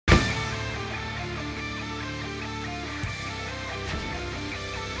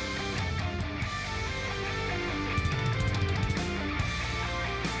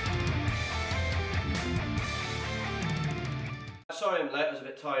sorry I'm late, I was a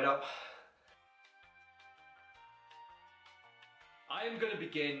bit tied up. I am going to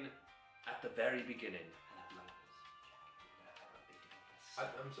begin at the very beginning.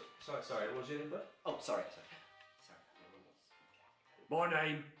 Sorry, what was your name, bud? Oh, sorry. My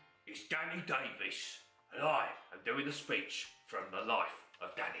name is Danny Davis, and I am doing the speech from the life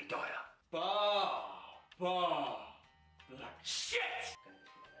of Danny Dyer. Shit!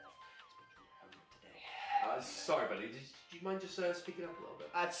 Sorry, buddy. Do you mind just speaking up a little bit?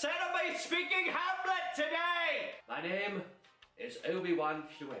 I said I'll be speaking Hamlet today! My name is Obi-Wan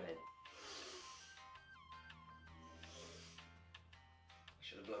Llewellyn. I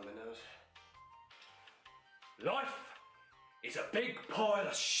should have blown my nose. Life is a big pile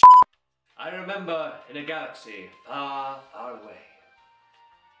of shit. I remember in a galaxy far, far away.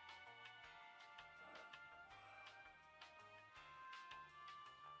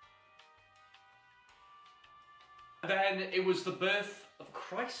 Then it was the birth of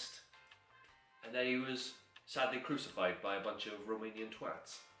Christ, and then he was sadly crucified by a bunch of Romanian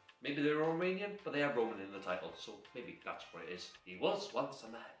twats. Maybe they're Romanian, but they have Roman in the title, so maybe that's what it is. He was once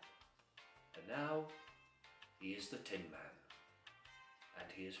a man, and now he is the Tin Man,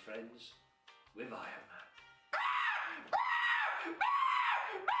 and he is friends with Iron Man.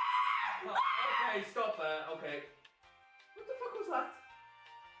 Oh, okay, stop there, okay. What the fuck was that?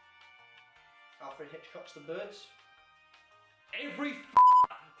 Alfred Hitchcock's The Birds. Every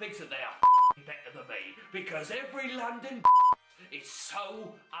thinks that they are better than me because every London is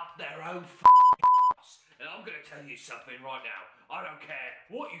so up their own ass. And I'm going to tell you something right now. I don't care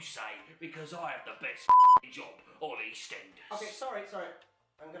what you say because I have the best job on EastEnders. Okay, sorry.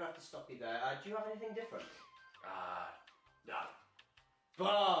 I'm going to have to stop you there. Do you have anything different?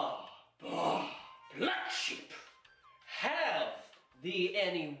 No. Black sheep, have thee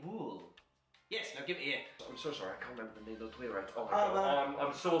any wool? Yes, now give it here. I'm so sorry, I can't remember the name of the playwright. Oh my god,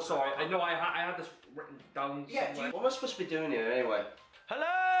 I'm so sorry. I know I had this written down somewhere. What am I supposed to be doing here anyway?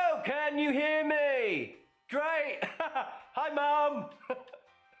 Hello, can you hear me? Great! Hi, Mum!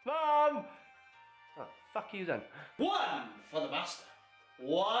 Mum! Oh, fuck you then. One for the master,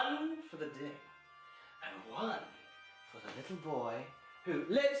 one for the day, and one for the little boy who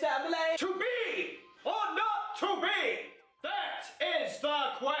lives down the lane. To be or not to be? That is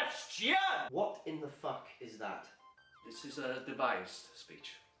the question! What in the fuck is that? This is a devised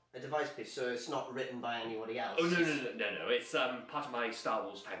speech. A device piece, so it's not written by anybody else? Oh, no. It's part of my Star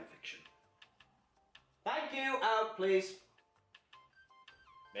Wars fan fiction. Thank you, out please.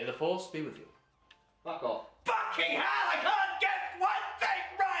 May the Force be with you. Fuck off. Fucking hell, I can't get one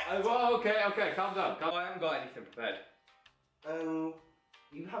thing right! Well, okay, calm down. I haven't got anything prepared.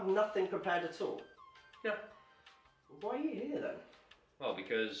 You have nothing prepared at all? Yeah. Why are you here then? Well,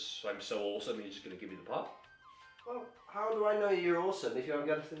 because I'm so awesome, you're just going to give me the part. Well, how do I know you're awesome if you haven't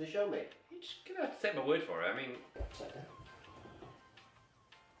got anything to show me? You're just going to have to take my word for it, I mean...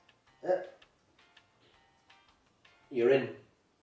 You're in.